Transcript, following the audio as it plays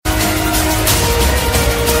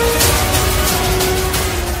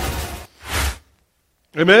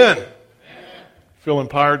Amen. Feeling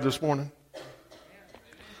tired this morning?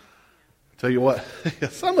 Tell you what,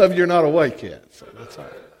 some of you are not awake yet, so that's all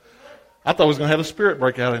right. I thought I was going to have a spirit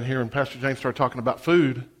break out in here when Pastor James started talking about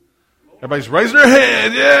food. Everybody's raising their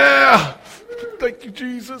hand. Yeah! Thank you,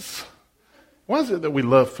 Jesus. Why is it that we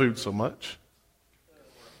love food so much?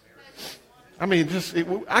 I mean,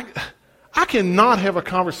 I cannot have a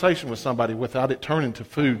conversation with somebody without it turning to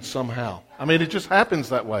food somehow. I mean, it just happens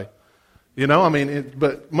that way. You know, I mean,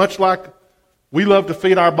 but much like we love to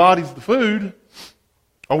feed our bodies the food,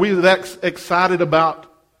 are we that excited about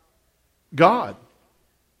God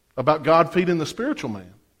feeding the spiritual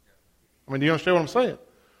man? I mean, do you understand what I'm saying?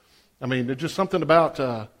 I mean, there's just something about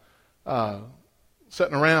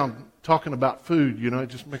sitting around talking about food, you know, it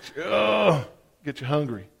just makes you, get you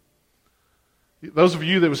hungry. Those of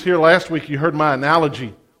you that was here last week, you heard my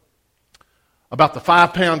analogy about the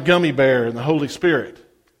 5-pound gummy bear and the Holy Spirit.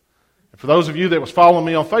 And for those of you that was following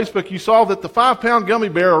me on Facebook, you saw that the 5-pound gummy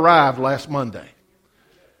bear arrived last Monday.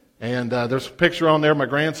 And there's a picture on there of my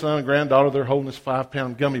grandson and granddaughter. They're holding this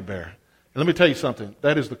 5-pound gummy bear. And let me tell you something.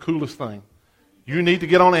 That is the coolest thing. You need to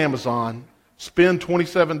get on Amazon, spend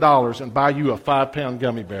 $27, and buy you a 5-pound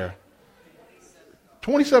gummy bear.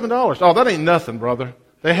 $27. Oh, that ain't nothing, brother.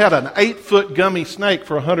 They had an 8-foot gummy snake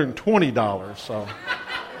for $120. So,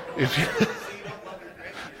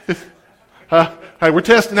 hey, we're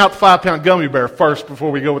testing out the 5-pound gummy bear first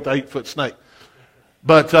before we go with the 8-foot snake.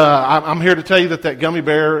 But I'm here to tell you that gummy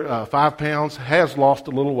bear, 5 pounds, has lost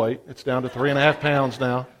a little weight. It's down to 3.5 pounds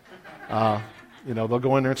now. You know, they'll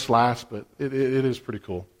go in there and slice, but it is pretty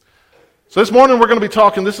cool. So this morning we're going to be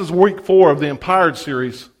talking, this is week 4 of the Empowered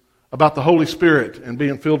series, about the Holy Spirit and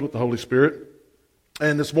being filled with the Holy Spirit.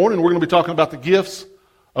 And this morning we're going to be talking about the gifts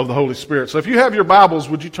of the Holy Spirit. So if you have your Bibles,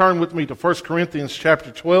 would you turn with me to 1 Corinthians chapter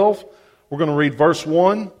 12? We're going to read verse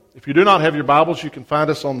 1. If you do not have your Bibles, you can find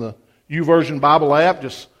us on the YouVersion Bible app.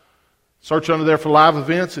 Just search under there for live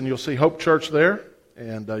events and you'll see Hope Church there,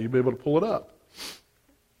 and you'll be able to pull it up.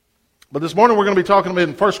 But this morning we're going to be talking about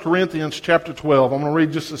in 1 Corinthians chapter 12. I'm going to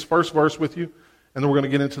read just this first verse with you, and then we're going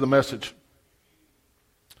to get into the message.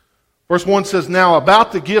 Verse 1 says, "Now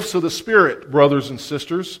about the gifts of the Spirit, brothers and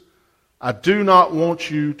sisters, I do not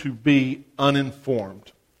want you to be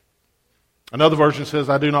uninformed." Another version says,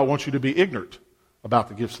 "I do not want you to be ignorant about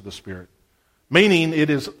the gifts of the Spirit." Meaning it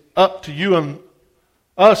is up to you and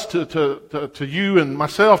us, to you and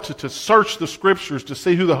myself, to search the Scriptures to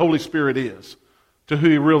see who the Holy Spirit is, to who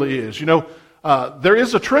He really is. You know, there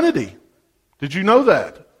is a Trinity. Did you know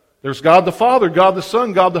that? There's God the Father, God the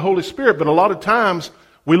Son, God the Holy Spirit. But a lot of times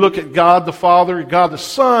we look at God the Father, God the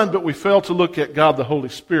Son, but we fail to look at God the Holy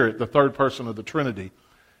Spirit, the third person of the Trinity,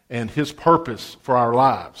 and His purpose for our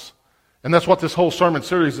lives. And that's what this whole sermon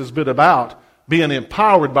series has been about, being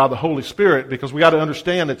empowered by the Holy Spirit, because we got to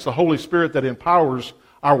understand it's the Holy Spirit that empowers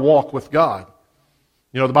our walk with God.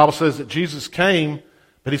 You know, the Bible says that Jesus came,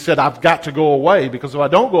 but He said, I've got to go away, because if I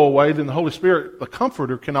don't go away, then the Holy Spirit, the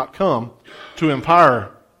Comforter, cannot come to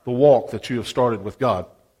empower the walk that you have started with God.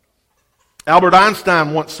 Albert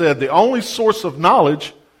Einstein once said, the only source of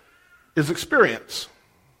knowledge is experience.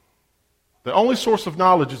 The only source of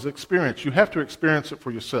knowledge is experience. You have to experience it for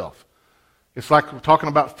yourself. It's like we're talking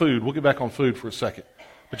about food. We'll get back on food for a second.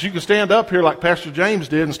 But you can stand up here like Pastor James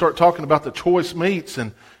did and start talking about the choice meats,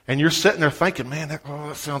 and you're sitting there thinking, man,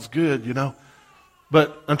 that sounds good, you know.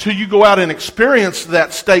 But until you go out and experience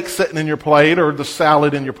that steak sitting in your plate or the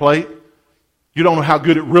salad in your plate, you don't know how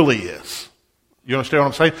good it really is. You understand what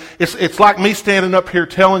I'm saying? It's like me standing up here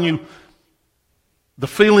telling you the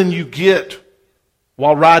feeling you get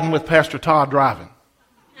while riding with Pastor Todd driving.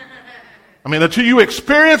 I mean, until you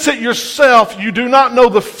experience it yourself, you do not know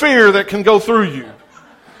the fear that can go through you.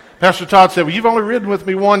 Pastor Todd said, well, you've only ridden with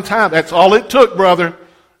me one time. That's all it took, brother.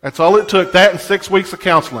 That's all it took. That and 6 weeks of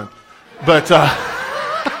counseling. But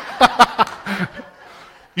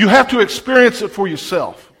you have to experience it for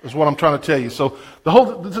yourself, is what I'm trying to tell you. So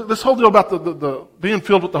this whole deal about the being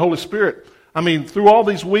filled with the Holy Spirit, I mean, through all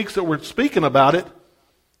these weeks that we're speaking about it,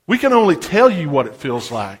 we can only tell you what it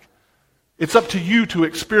feels like. It's up to you to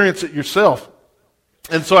experience it yourself.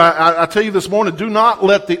 And so I tell you this morning, do not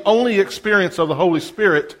let the only experience of the Holy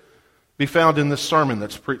Spirit be found in this sermon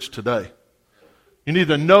that's preached today. You need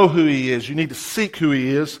to know who He is. You need to seek who He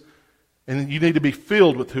is. And you need to be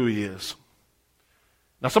filled with who He is.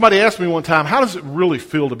 Now, somebody asked me one time, how does it really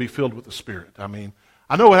feel to be filled with the Spirit? I mean,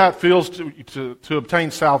 I know how it feels to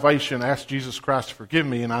obtain salvation, ask Jesus Christ to forgive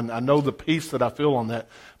me, and I know the peace that I feel on that.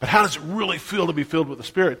 But how does it really feel to be filled with the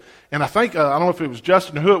Spirit? And I think, I don't know if it was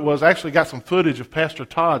Justin or who it was, I actually got some footage of Pastor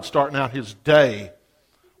Todd starting out his day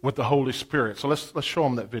with the Holy Spirit. So let's show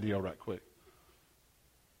them that video right quick.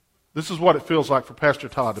 This is what it feels like for Pastor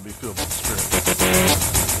Todd to be filled with the Spirit.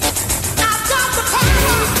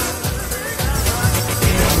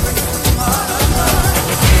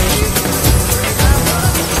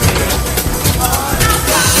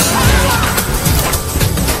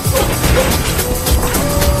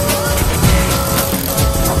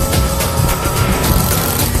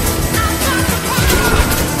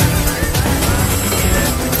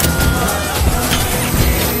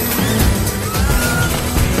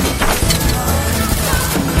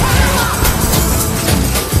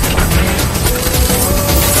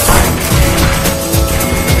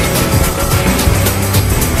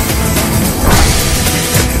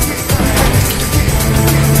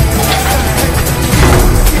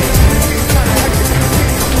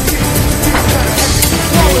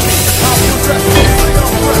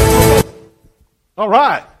 All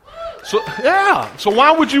right. So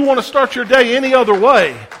why would you want to start your day any other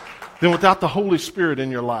way than without the Holy Spirit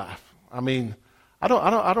in your life? I mean, I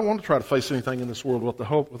don't want to try to face anything in this world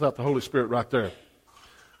without the Holy Spirit right there.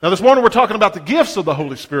 Now, this morning we're talking about the gifts of the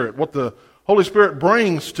Holy Spirit, what the Holy Spirit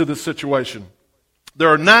brings to this situation. There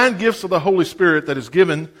are 9 gifts of the Holy Spirit that is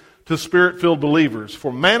given to Spirit-filled believers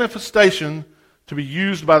for manifestation to be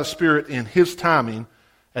used by the Spirit in His timing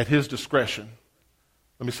at His discretion.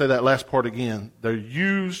 Let me say that last part again. They're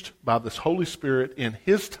used by this Holy Spirit in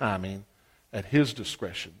His timing at His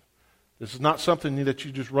discretion. This is not something that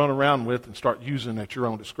you just run around with and start using at your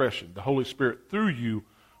own discretion. The Holy Spirit through you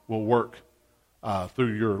will work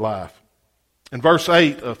through your life. In verse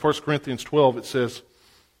 8 of 1 Corinthians 12 it says,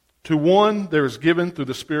 "To one there is given through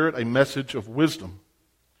the Spirit a message of wisdom.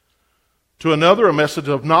 To another a message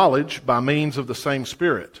of knowledge by means of the same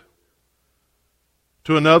Spirit.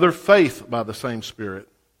 To another faith by the same Spirit.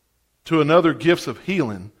 To another gifts of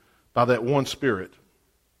healing by that one Spirit.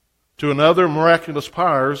 To another miraculous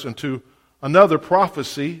powers, and to another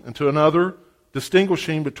prophecy, and to another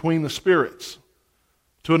distinguishing between the spirits.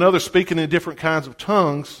 To another speaking in different kinds of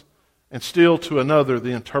tongues, and still to another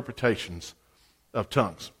the interpretations of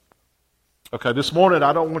tongues." Okay, this morning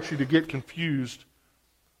I don't want you to get confused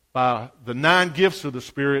by the 9 gifts of the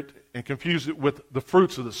Spirit and confuse it with the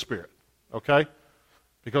fruits of the Spirit. Okay?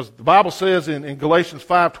 Because the Bible says in Galatians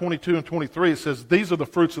 5:22 and 23, it says, "These are the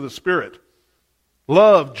fruits of the Spirit.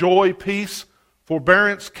 Love, joy, peace,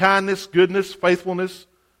 forbearance, kindness, goodness, faithfulness,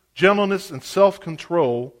 gentleness, and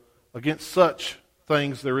self-control. Against such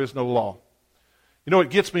things there is no law." You know,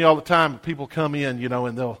 it gets me all the time when people come in,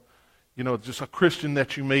 and they'll, just a Christian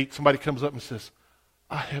that you meet, somebody comes up and says,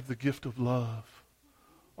 "I have the gift of love,"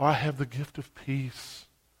 or "I have the gift of peace."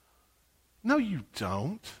 No, you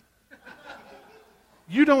don't.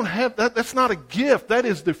 You don't have that. That's not a gift. That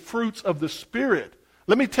is the fruits of the Spirit.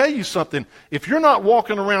 Let me tell you something. If you're not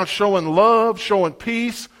walking around showing love, showing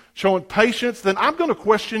peace, showing patience, then I'm going to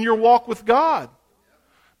question your walk with God.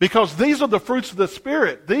 Because these are the fruits of the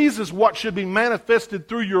Spirit. These is what should be manifested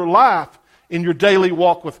through your life in your daily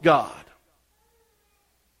walk with God.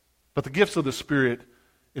 But the gifts of the Spirit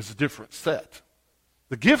is a different set.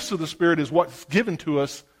 The gifts of the Spirit is what's given to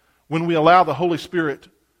us when we allow the Holy Spirit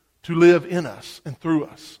to live in us and through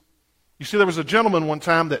us. You see, there was a gentleman one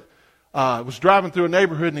time that was driving through a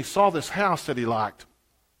neighborhood and he saw this house that he liked.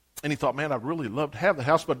 And he thought, man, I'd really love to have the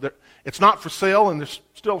house, but it's not for sale and there's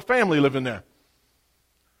still a family living there.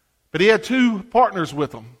 But he had 2 partners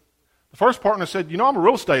with him. The first partner said, I'm a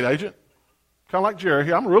real estate agent. Kind of like Jerry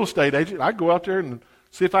here. I'm a real estate agent. I go out there and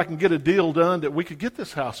see if I can get a deal done that we could get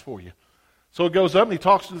this house for you. So he goes up and he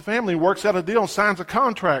talks to the family, works out a deal and signs a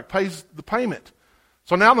contract, pays the payment.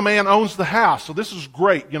 So now the man owns the house. So this is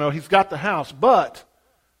great. He's got the house. But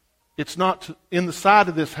it's not in the side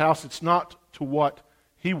of this house, it's not to what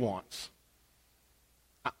he wants.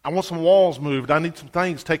 I want some walls moved. I need some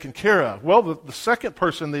things taken care of. Well, the second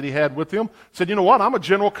person that he had with him said, you know what? I'm a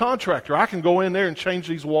general contractor. I can go in there and change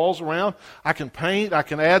these walls around. I can paint. I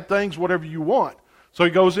can add things, whatever you want. So he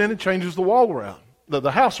goes in and changes the wall around,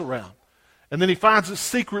 the house around. And then he finds this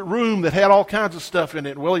secret room that had all kinds of stuff in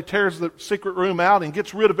it. Well, he tears the secret room out and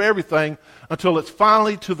gets rid of everything until it's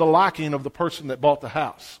finally to the liking of the person that bought the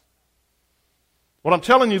house. What I'm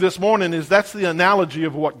telling you this morning is that's the analogy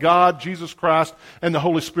of what God, Jesus Christ, and the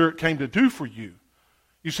Holy Spirit came to do for you.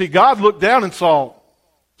 You see, God looked down and saw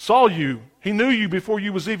you. He knew you before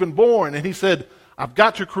you was even born. And He said, I've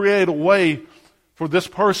got to create a way for this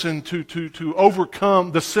person to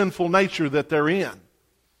overcome the sinful nature that they're in.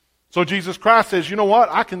 So Jesus Christ says, you know what?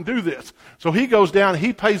 I can do this. So He goes down,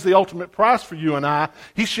 He pays the ultimate price for you and I.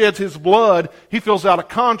 He sheds His blood. He fills out a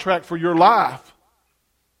contract for your life,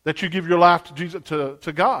 that you give your life to Jesus,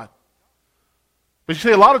 to God. But you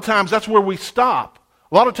see, a lot of times that's where we stop.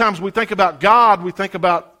 A lot of times we think about God, we think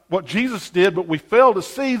about, what Jesus did, but we fail to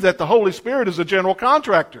see that the Holy Spirit is a general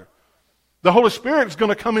contractor. The Holy Spirit is going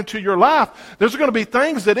to come into your life. There's going to be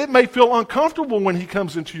things that it may feel uncomfortable when He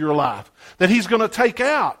comes into your life, that He's going to take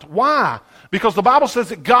out. Why? Because the Bible says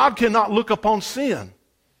that God cannot look upon sin.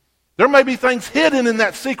 There may be things hidden in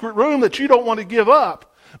that secret room that you don't want to give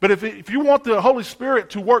up. But if you want the Holy Spirit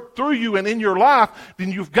to work through you and in your life,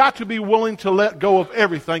 then you've got to be willing to let go of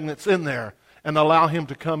everything that's in there and allow Him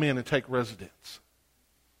to come in and take residence.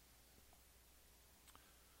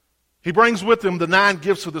 He brings with Him the 9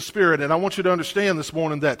 gifts of the Spirit. And I want you to understand this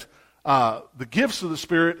morning that the gifts of the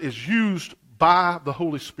Spirit is used by the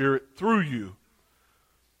Holy Spirit through you.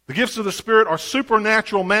 The gifts of the Spirit are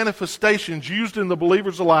supernatural manifestations used in the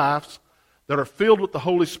believer's lives that are filled with the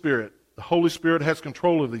Holy Spirit. The Holy Spirit has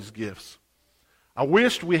control of these gifts. I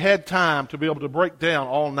wished we had time to be able to break down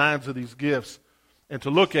all 9 of these gifts and to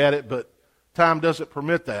look at it, but time doesn't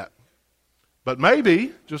permit that. But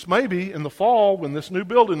maybe, just maybe, in the fall when this new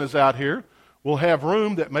building is out here, we'll have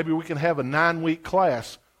room that maybe we can have a 9-week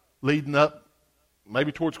class leading up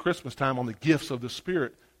maybe towards Christmas time on the gifts of the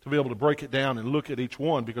Spirit to be able to break it down and look at each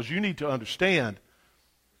one, because you need to understand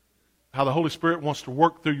how the Holy Spirit wants to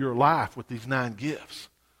work through your life with these 9 gifts.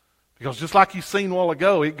 Because just like you've seen a while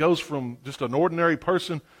ago, it goes from just an ordinary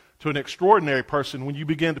person to an extraordinary person when you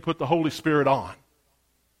begin to put the Holy Spirit on.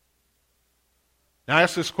 Now, I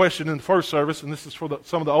asked this question in the first service, and this is for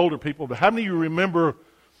some of the older people, but how many of you remember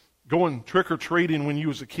going trick-or-treating when you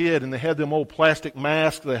was a kid and they had them old plastic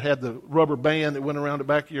masks that had the rubber band that went around the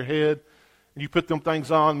back of your head, and you put them things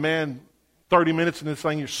on, man, 30 minutes in this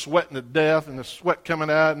thing, you're sweating to death, and the sweat coming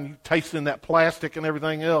out, and you tasting that plastic and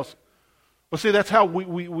everything else. Well, see, that's how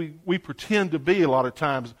we pretend to be a lot of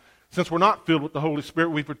times. Since we're not filled with the Holy Spirit,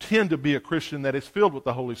 we pretend to be a Christian that is filled with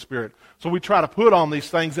the Holy Spirit. So we try to put on these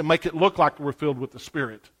things and make it look like we're filled with the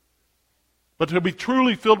Spirit. But to be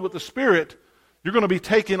truly filled with the Spirit, you're going to be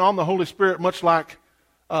taking on the Holy Spirit much like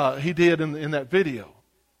He did in that video.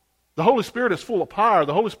 The Holy Spirit is full of power.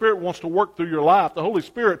 The Holy Spirit wants to work through your life. The Holy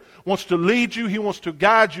Spirit wants to lead you. He wants to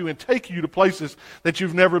guide you and take you to places that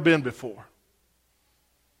you've never been before.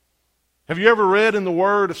 Have you ever read in the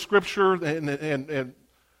Word of Scripture and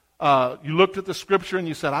you looked at the Scripture and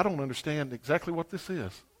you said, I don't understand exactly what this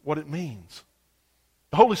is, what it means?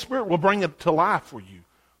 The Holy Spirit will bring it to life for you.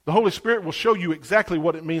 The Holy Spirit will show you exactly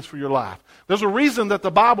what it means for your life. There's a reason that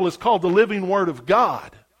the Bible is called the living Word of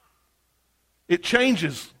God. It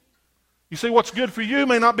changes. You see, what's good for you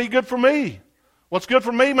may not be good for me. What's good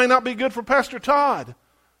for me may not be good for Pastor Todd.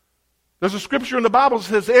 There's a scripture in the Bible that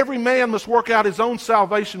says every man must work out his own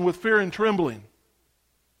salvation with fear and trembling.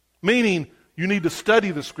 Meaning, you need to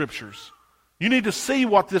study the Scriptures. You need to see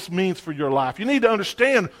what this means for your life. You need to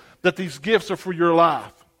understand that these gifts are for your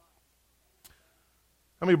life.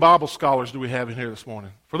 How many Bible scholars do we have in here this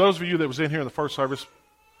morning? For those of you that was in here in the first service,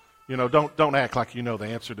 don't act like you know the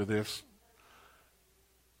answer to this.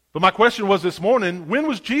 But my question was this morning, when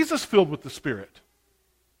was Jesus filled with the Spirit?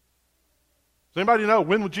 Does anybody know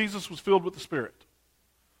when Jesus was filled with the Spirit?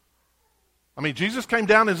 I mean, Jesus came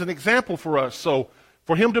down as an example for us, so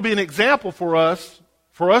for Him to be an example for us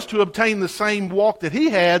to obtain the same walk that He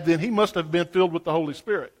had, then He must have been filled with the Holy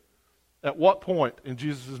Spirit. At what point in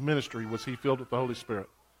Jesus' ministry was He filled with the Holy Spirit?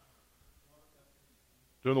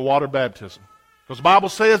 During the water baptism. Because the Bible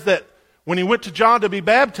says that when He went to John to be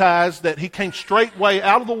baptized, that He came straightway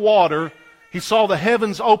out of the water, He saw the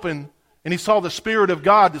heavens open, and He saw the Spirit of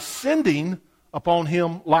God descending upon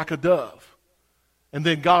Him like a dove. And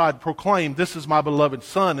then God proclaimed, this is my beloved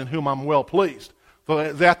Son in whom I'm well pleased. So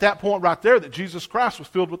at that point right there that Jesus Christ was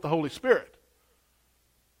filled with the Holy Spirit.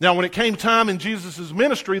 Now when it came time in Jesus'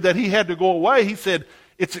 ministry that He had to go away, He said,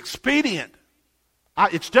 it's expedient.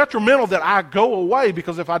 It's detrimental that I go away,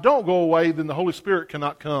 because if I don't go away, then the Holy Spirit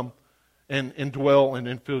cannot come and dwell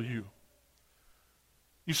and fill you.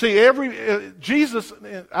 You see, Jesus,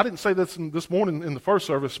 I didn't say this this morning in the first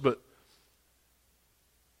service, but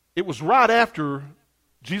it was right after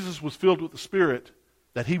Jesus was filled with the Spirit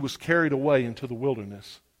that He was carried away into the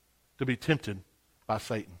wilderness to be tempted by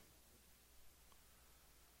Satan.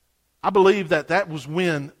 I believe that was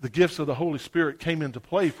when the gifts of the Holy Spirit came into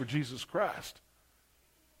play for Jesus Christ.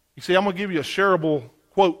 You see, I'm going to give you a shareable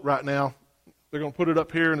quote right now. They're going to put it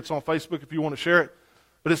up here, and it's on Facebook if you want to share it.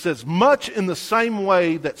 But it says, much in the same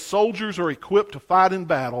way that soldiers are equipped to fight in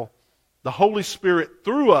battle, the Holy Spirit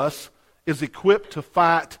through us is equipped to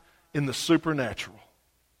fight in the supernatural.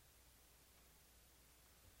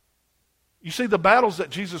 You see, the battles that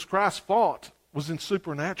Jesus Christ fought was in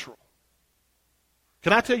supernatural.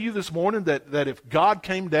 Can I tell you this morning that if God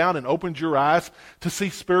came down and opened your eyes to see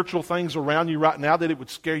spiritual things around you right now, that it would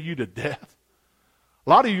scare you to death? A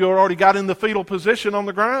lot of you already got in the fetal position on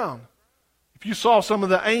the ground. If you saw some of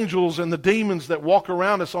the angels and the demons that walk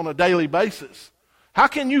around us on a daily basis, how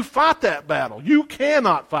can you fight that battle? You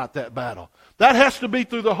cannot fight that battle. That has to be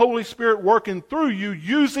through the Holy Spirit working through you,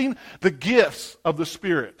 using the gifts of the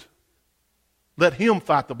Spirit. Let Him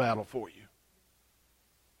fight the battle for you.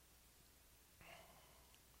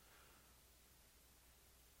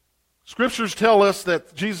 Scriptures tell us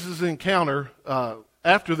that Jesus' encounter,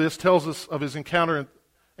 after this, tells us of His encounter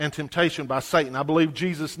and temptation by Satan. I believe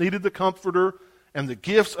Jesus needed the Comforter and the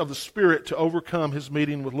gifts of the Spirit to overcome His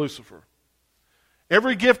meeting with Lucifer.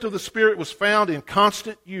 Every gift of the Spirit was found in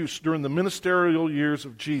constant use during the ministerial years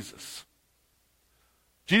of Jesus.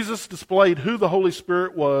 Jesus displayed who the Holy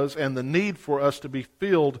Spirit was and the need for us to be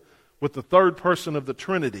filled with the third person of the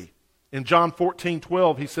Trinity. In John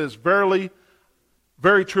 14:12, He says, "Verily,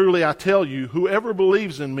 very truly I tell you, whoever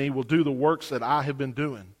believes in me will do the works that I have been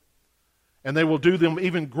doing. And they will do them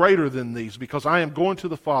even greater than these, because I am going to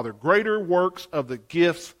the Father. Greater works of the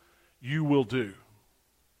gifts you will do."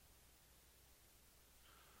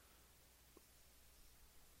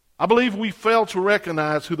 I believe we fail to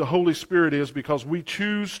recognize who the Holy Spirit is because we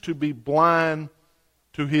choose to be blind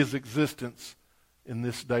to His existence in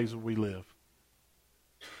these days that we live.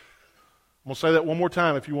 I'm going to say that one more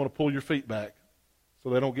time if you want to pull your feet back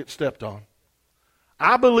so they don't get stepped on.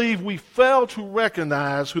 I believe we fail to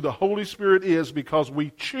recognize who the Holy Spirit is because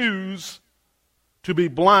we choose to be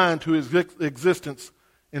blind to His existence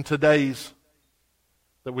in today's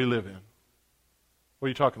that we live in. What are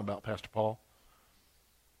you talking about, Pastor Paul?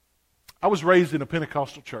 I was raised in a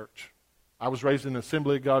Pentecostal church. I was raised in an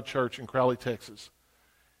Assembly of God church in Crowley, Texas.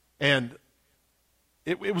 And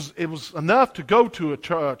it was enough to go to a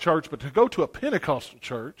church, but to go to a Pentecostal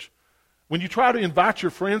church, when you try to invite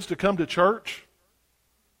your friends to come to church,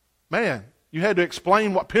 man, you had to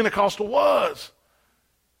explain what Pentecostal was.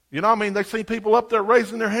 You know what I mean? They see people up there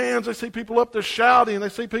raising their hands. They see people up there shouting. They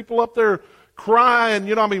see people up there crying.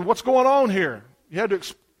 You know what I mean? What's going on here? You had to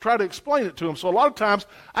try to explain it to them. So a lot of times,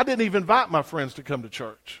 I didn't even invite my friends to come to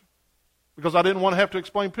church because I didn't want to have to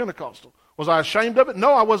explain Pentecostal. Was I ashamed of it?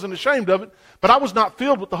 No, I wasn't ashamed of it, but I was not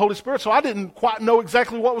filled with the Holy Spirit, so I didn't quite know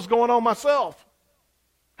exactly what was going on myself.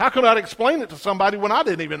 How could I explain it to somebody when I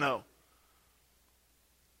didn't even know?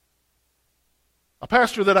 A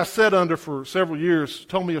pastor that I sat under for several years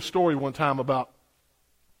told me a story one time about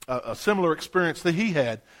a similar experience that he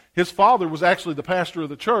had. His father was actually the pastor of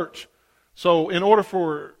the church. So in order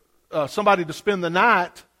for somebody to spend the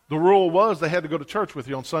night, the rule was they had to go to church with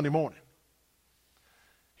you on Sunday morning.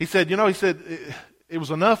 He said, it was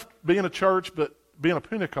enough being a church, but being a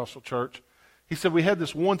Pentecostal church, he said we had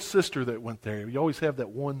this one sister that went there. You always have that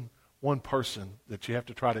one person that you have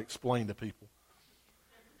to try to explain to people.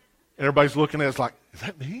 And everybody's looking at us like, is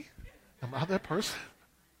that me? Am I that person?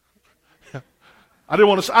 I didn't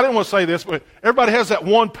want to say this, but everybody has that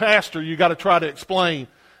one pastor you got to try to explain.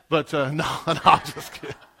 But no, I'm just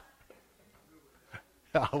kidding.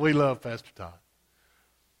 We love Pastor Todd.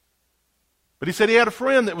 But he said he had a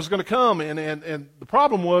friend that was going to come, and the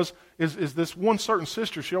problem is this one certain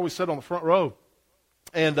sister, she always sat on the front row,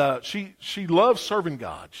 and she loved serving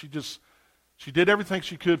God. She did everything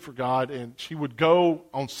she could for God, and she would go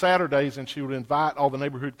on Saturdays and she would invite all the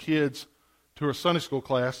neighborhood kids to her Sunday school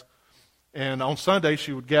class, and on Sunday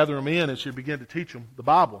she would gather them in and she'd begin to teach them the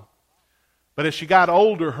Bible. But as she got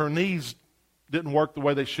older, her knees didn't work the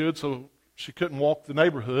way they should, so she couldn't walk the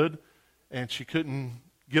neighborhood, and she couldn't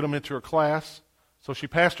get them into her class. So she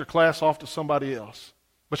passed her class off to somebody else.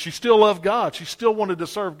 But she still loved God. She still wanted to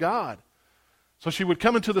serve God. So she would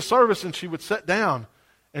come into the service and she would sit down,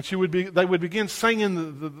 and they would begin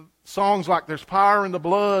singing the songs like "There's Power in the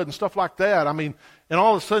Blood" and stuff like that. I mean, and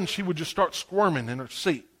all of a sudden she would just start squirming in her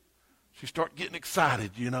seat. She'd start getting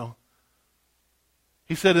excited,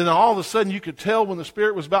 He said, and all of a sudden you could tell when the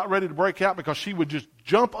Spirit was about ready to break out, because she would just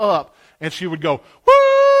jump up and she would go,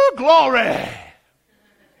 "Woo, glory!"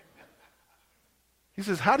 He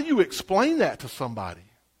says, how do you explain that to somebody?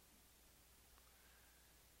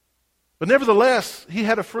 But nevertheless, he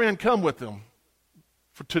had a friend come with him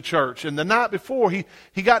to church. And the night before, he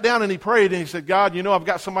got down and he prayed and he said, "God, I've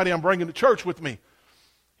got somebody I'm bringing to church with me."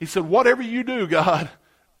 He said, "Whatever you do, God,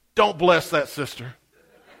 don't bless that sister.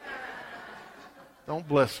 Don't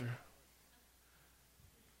bless her."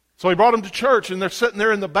 So he brought him to church, and they're sitting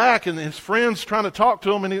there in the back, and his friend's trying to talk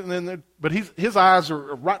to him, but his eyes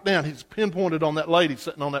are right down. He's pinpointed on that lady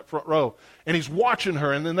sitting on that front row, and he's watching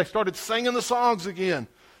her, and then they started singing the songs again.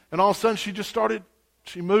 And all of a sudden,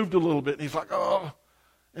 she moved a little bit, and he's like, "Oh,"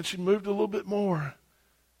 and she moved a little bit more.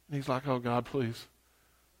 And he's like, "Oh, God, please."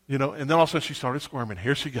 And then all of a sudden she started squirming.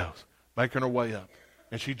 Here she goes, making her way up.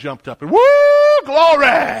 And she jumped up and, woo, glory!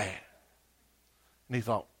 And he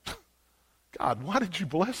thought, God, why did you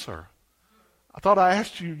bless her? I thought I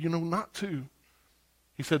asked you, not to.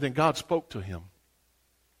 He said, then God spoke to him.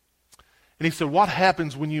 And he said, what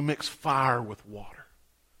happens when you mix fire with water?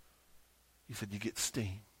 He said, you get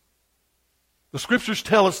steam. The scriptures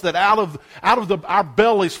tell us that out of our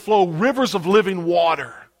bellies flow rivers of living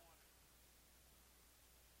water.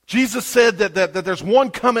 Jesus said that there's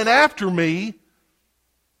one coming after me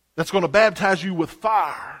that's going to baptize you with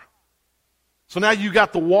fire. So now you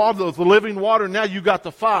got the water, the living water, now you got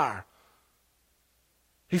the fire.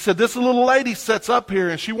 He said, this little lady sits up here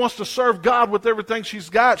and she wants to serve God with everything she's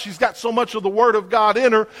got. She's got so much of the Word of God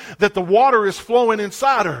in her that the water is flowing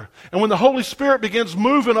inside her. And when the Holy Spirit begins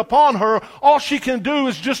moving upon her, all she can do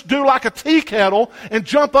is just do like a tea kettle and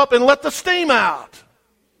jump up and let the steam out.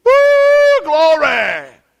 Woo! Glory!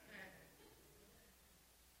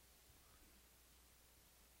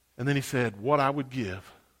 And then he said, what I would give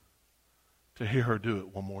to hear her do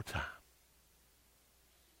it one more time.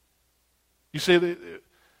 You see,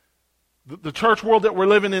 the church world that we're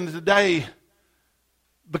living in today,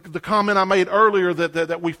 the comment I made earlier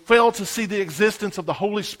that we fail to see the existence of the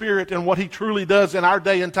Holy Spirit and what He truly does in our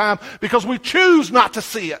day and time because we choose not to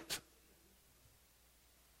see it.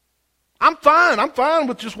 I'm fine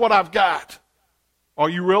with just what I've got. Are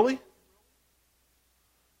you really?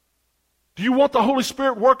 Do you want the Holy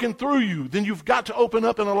Spirit working through you? Then you've got to open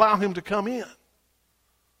up and allow Him to come in.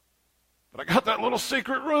 But I got that little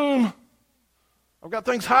secret room. I've got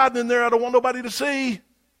things hiding in there I don't want nobody to see.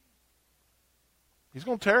 He's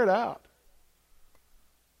going to tear it out.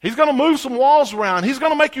 He's going to move some walls around. He's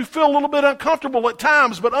going to make you feel a little bit uncomfortable at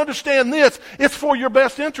times, but understand this, it's for your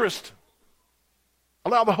best interest.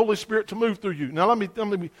 Allow the Holy Spirit to move through you. Now let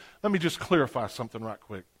me just clarify something right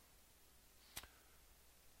quick.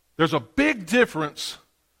 There's a big difference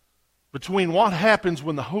between what happens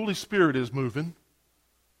when the Holy Spirit is moving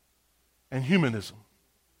and humanism.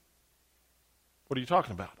 What are you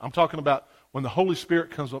talking about? I'm talking about when the Holy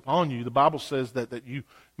Spirit comes upon you. The Bible says that you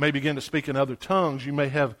may begin to speak in other tongues. You may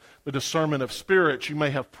have the discernment of spirits. You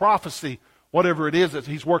may have prophecy, whatever it is that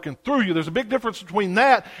He's working through you. There's a big difference between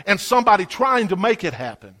that and somebody trying to make it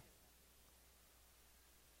happen.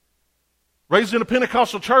 Raised in a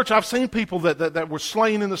Pentecostal church, I've seen people that were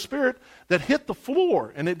slain in the Spirit that hit the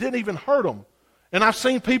floor and it didn't even hurt them. And I've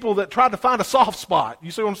seen people that tried to find a soft spot.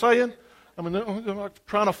 You see what I'm saying? I mean, they're like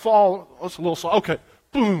trying to fall. Oh, it's a little soft. Okay,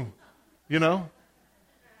 boom.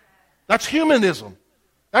 That's humanism.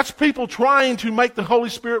 That's people trying to make the Holy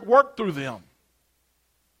Spirit work through them.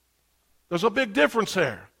 There's a big difference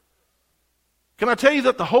there. Can I tell you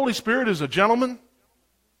that the Holy Spirit is a gentleman?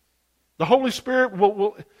 The Holy Spirit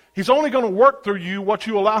He's only going to work through you what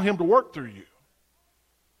you allow Him to work through you.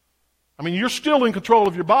 I mean, you're still in control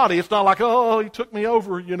of your body. It's not like, oh, He took me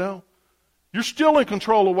over, You're still in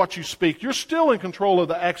control of what you speak. You're still in control of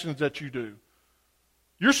the actions that you do.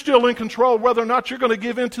 You're still in control of whether or not you're going to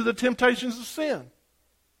give in to the temptations of sin.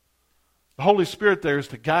 The Holy Spirit there is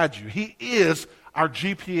to guide you. He is our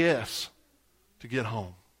GPS to get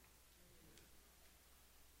home.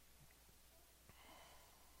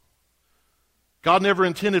 God never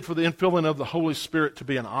intended for the infilling of the Holy Spirit to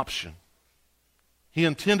be an option. He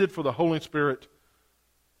intended for the Holy Spirit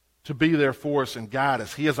to be there for us and guide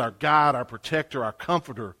us. He is our guide, our protector, our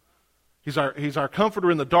comforter. He's our comforter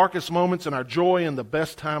in the darkest moments and our joy in the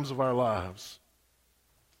best times of our lives.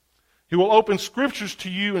 He will open scriptures to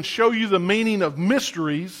you and show you the meaning of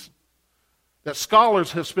mysteries that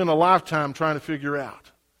scholars have spent a lifetime trying to figure out.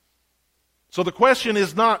 So the question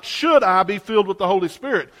is not, should I be filled with the Holy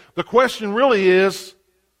Spirit? The question really is,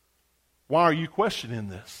 why are you questioning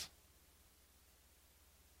this?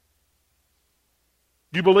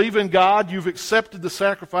 You believe in God, you've accepted the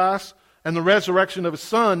sacrifice and the resurrection of His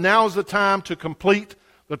Son. Now is the time to complete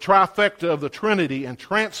the trifecta of the Trinity and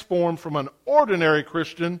transform from an ordinary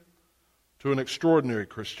Christian to an extraordinary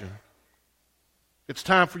Christian. It's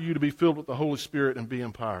time for you to be filled with the Holy Spirit and be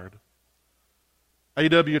empowered.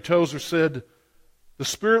 A.W. Tozer said, the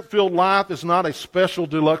Spirit-filled life is not a special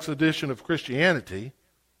deluxe edition of Christianity.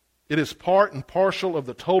 It is part and parcel of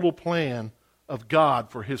the total plan of God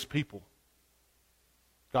for His people.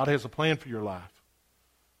 God has a plan for your life.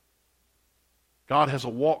 God has a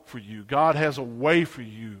walk for you. God has a way for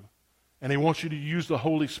you. And He wants you to use the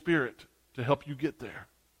Holy Spirit to help you get there.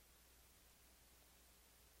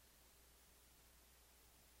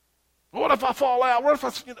 What if I fall out? What if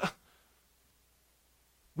I...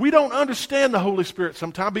 We don't understand the Holy Spirit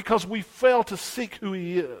sometimes because we fail to seek who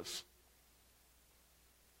He is.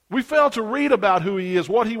 We fail to read about who He is,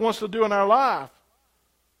 what He wants to do in our life.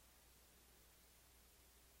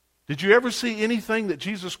 Did you ever see anything that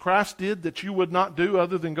Jesus Christ did that you would not do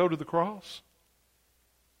other than go to the cross?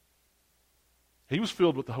 He was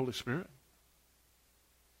filled with the Holy Spirit.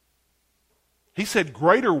 He said,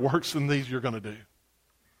 greater works than these you're going to do.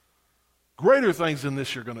 Greater things than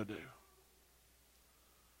this you're going to do.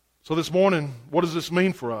 So this morning, what does this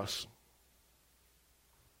mean for us?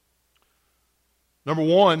 Number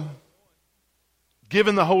one,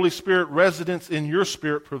 giving the Holy Spirit residence in your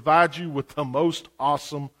spirit provides you with the most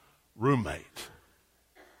awesome roommate.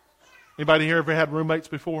 Anybody here ever had roommates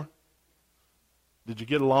before? Did you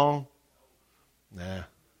get along? Nah.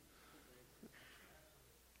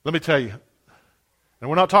 Let me tell you, and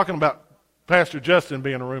we're not talking about Pastor Justin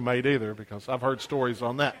being a roommate either, because I've heard stories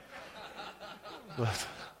on that.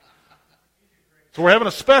 So we're having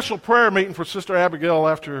a special prayer meeting for Sister Abigail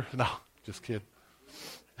after... No, just kidding.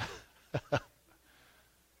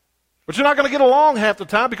 But you're not going to get along half the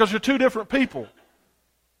time because you're two different people.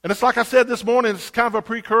 And it's like I said this morning, it's kind of a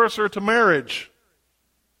precursor to marriage.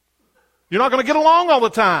 You're not going to get along all the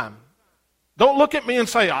time. Don't look at me and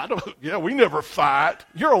say, we never fight.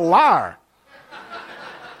 You're a liar.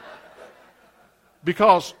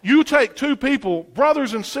 Because you take two people,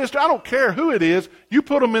 brothers and sisters, I don't care who it is, you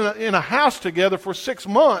put them in a house together for 6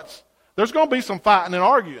 months, there's going to be some fighting and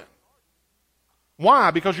arguing. Why?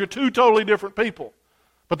 Because you're two totally different people.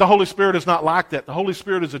 But the Holy Spirit is not like that. The Holy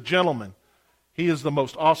Spirit is a gentleman. He is the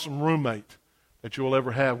most awesome roommate that you will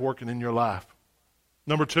ever have working in your life.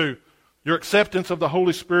 Number two, your acceptance of the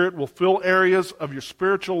Holy Spirit will fill areas of your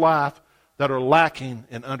spiritual life that are lacking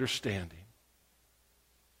in understanding.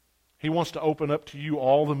 He wants to open up to you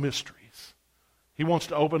all the mysteries. He wants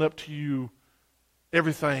to open up to you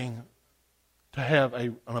everything to have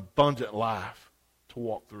an abundant life to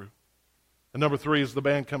walk through. And number three, as the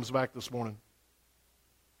band comes back this morning.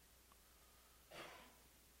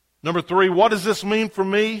 Number three, what does this mean for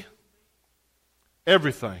me?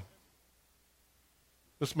 Everything.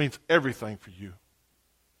 This means everything for you.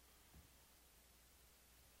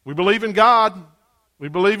 We believe in God. We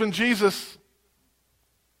believe in Jesus.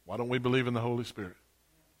 Why don't we believe in the Holy Spirit?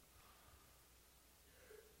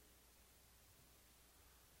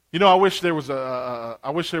 You know, I wish there was a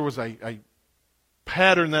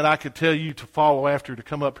pattern that I could tell you to follow after to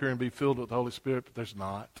come up here and be filled with the Holy Spirit, but there's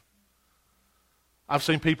not. I've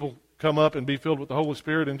seen people come up and be filled with the Holy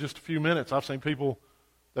Spirit in just a few minutes. I've seen people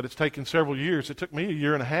that it's taken several years. It took me a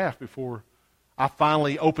year and a half before I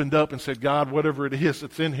finally opened up and said, God, whatever it is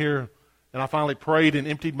that's in here, and I finally prayed and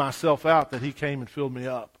emptied myself out that He came and filled me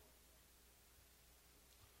up.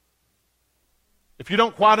 If you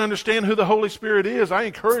don't quite understand who the Holy Spirit is, I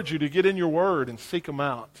encourage you to get in your Word and seek Him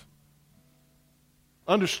out.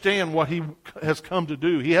 Understand what He has come to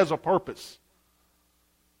do. He has a purpose.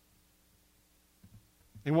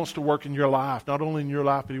 He wants to work in your life, not only in your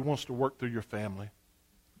life, but He wants to work through your family.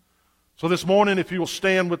 So this morning, if you will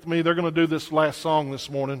stand with me, they're going to do this last song this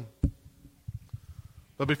morning.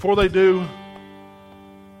 But before they do,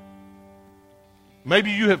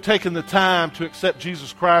 maybe you have taken the time to accept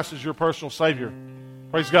Jesus Christ as your personal Savior.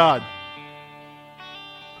 Praise God.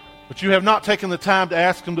 But you have not taken the time to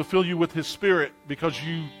ask Him to fill you with His Spirit because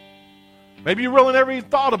maybe you really never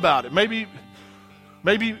even thought about it. Maybe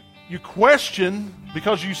you question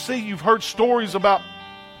because you've heard stories about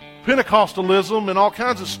Pentecostalism and all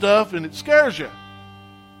kinds of stuff, and it scares you.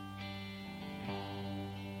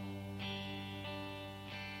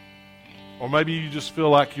 Or maybe you just feel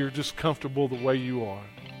like you're just comfortable the way you are.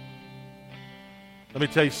 Let me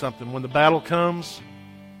tell you something. When the battle comes,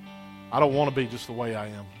 I don't want to be just the way I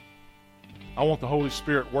am. I want the Holy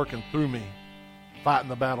Spirit working through me, fighting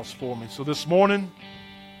the battles for me. So this morning,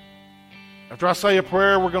 after I say a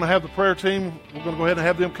prayer, we're going to have the prayer team. We're going to go ahead and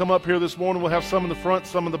have them come up here this morning. We'll have some in the front,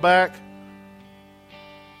 some in the back.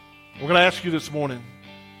 We're going to ask you this morning,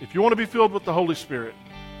 if you want to be filled with the Holy Spirit,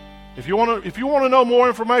 if you want to know more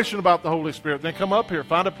information about the Holy Spirit, then come up here,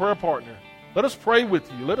 find a prayer partner. Let us pray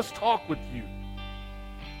with you. Let us talk with you.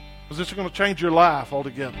 Because this is going to change your life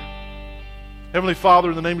altogether. Heavenly Father,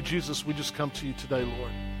 in the name of Jesus, we just come to you today,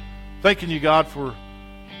 Lord. Thanking you, God, for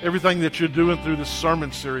everything that you're doing through this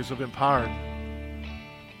sermon series of Empowered.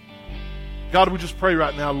 God, we just pray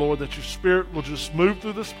right now, Lord, that your Spirit will just move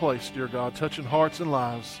through this place, dear God, touching hearts and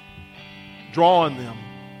lives, drawing them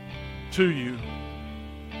to you.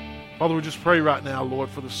 Father, we just pray right now, Lord,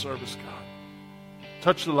 for the service, God.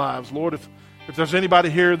 Touch the lives. Lord, if there's anybody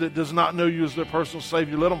here that does not know you as their personal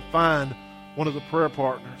Savior, let them find one of the prayer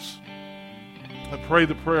partners and pray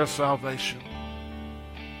the prayer of salvation.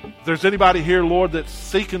 If there's anybody here, Lord, that's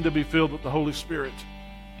seeking to be filled with the Holy Spirit,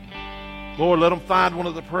 Lord, let them find one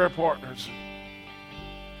of the prayer partners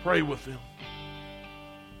and pray with them.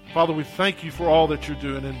 Father, we thank you for all that you're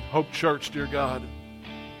doing in Hope Church, dear God.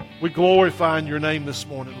 We glorify in your name this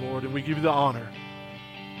morning, Lord, and we give you the honor.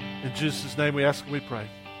 In Jesus' name we ask and we pray.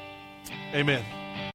 Amen.